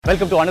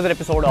Welcome to another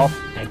episode of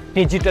The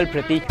Digital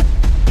Pratik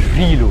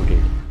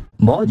Reloaded.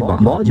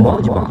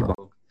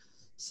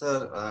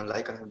 Sir,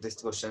 like I have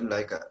this question,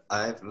 I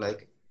have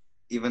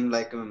even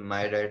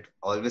my dad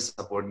always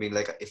support me.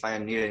 Like if I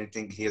need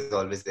anything, he is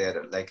always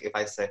there. Like if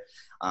I say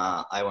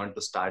I want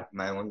to start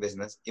my own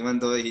business, even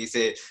though he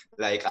say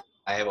like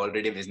I have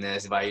already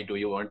business, why do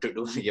you want to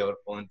do your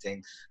own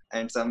thing?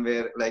 And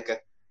somewhere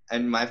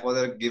and my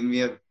father give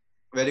me a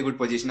very good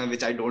position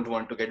which I don't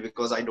want to get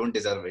because I don't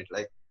deserve it.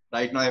 Like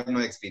right now I have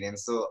no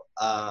experience, so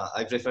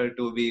I prefer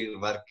to be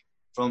work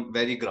from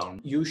very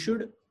ground.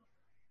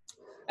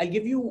 I'll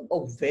give you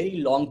a very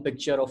long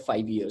picture of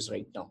 5 years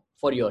right now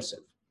for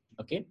yourself.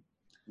 Okay.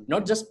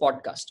 Not just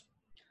podcast.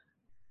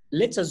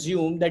 Let's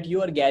assume that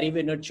you are Gary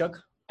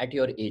Vaynerchuk at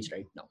your age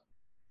right now,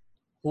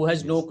 who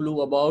has no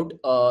clue about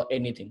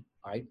anything.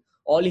 All right.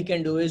 All he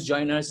can do is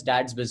join his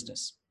dad's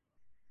business,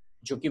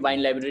 जो कि wine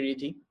library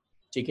थी.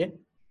 ठीक है.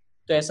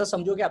 तो ऐसा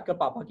समझो कि आपका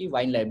पापा की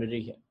वाइन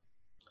लाइब्रेरी है.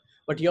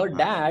 But your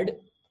dad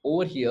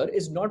over here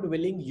is not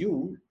willing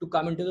you to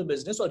come into the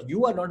business, or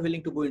you are not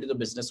willing to go into the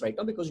business right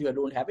now because you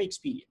don't have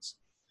experience.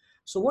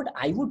 So what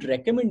I would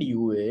recommend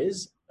you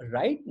is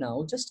right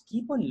now, just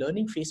keep on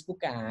learning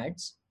Facebook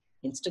ads,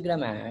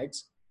 Instagram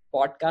ads,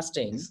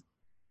 podcasting,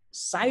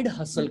 side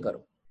hustle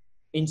karo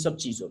in sab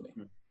cheezon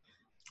mein.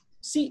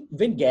 See,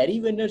 when Gary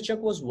Vaynerchuk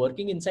was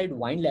working inside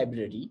Wine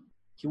Library,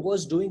 he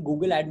was doing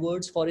Google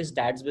AdWords for his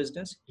dad's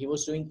business. He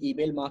was doing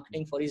email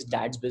marketing for his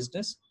dad's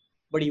business,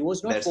 but he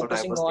was not That's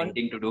focusing what I was on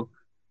thinking to do.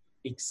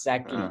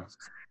 exactly.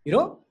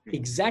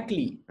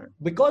 Exactly.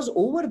 Because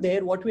over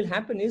there, what will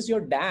happen is your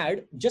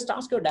dad, just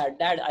ask your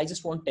dad, I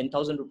just want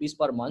 10,000 rupees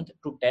per month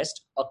to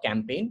test a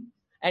campaign.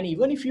 And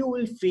even if you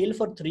will fail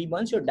for 3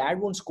 months, your dad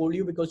won't scold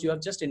you because you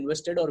have just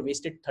invested or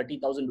wasted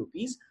 30,000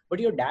 rupees. But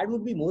your dad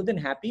would be more than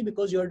happy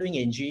because you're doing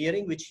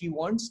engineering, which he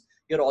wants.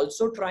 You're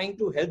also trying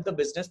to help the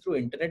business through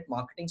internet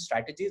marketing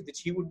strategies,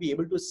 which he would be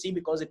able to see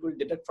because it will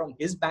deduct from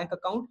his bank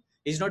account.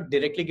 He's not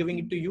directly giving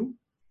it to you.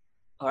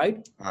 All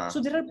right.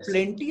 So there are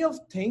plenty of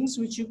things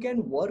which you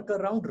can work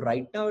around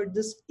right now at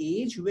this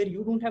age where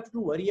you don't have to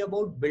worry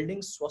about building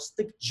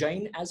Swastik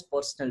Jain as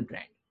personal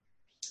brand,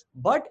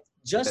 but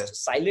just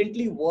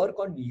silently work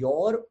on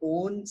your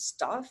own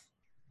stuff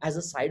as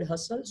a side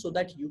hustle so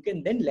that you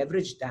can then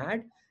leverage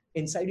that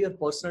inside your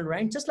personal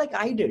brand. Just like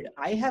I did.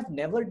 I have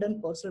never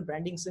done personal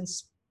branding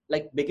since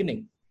like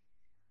beginning.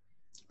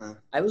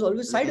 I was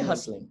always side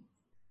hustling.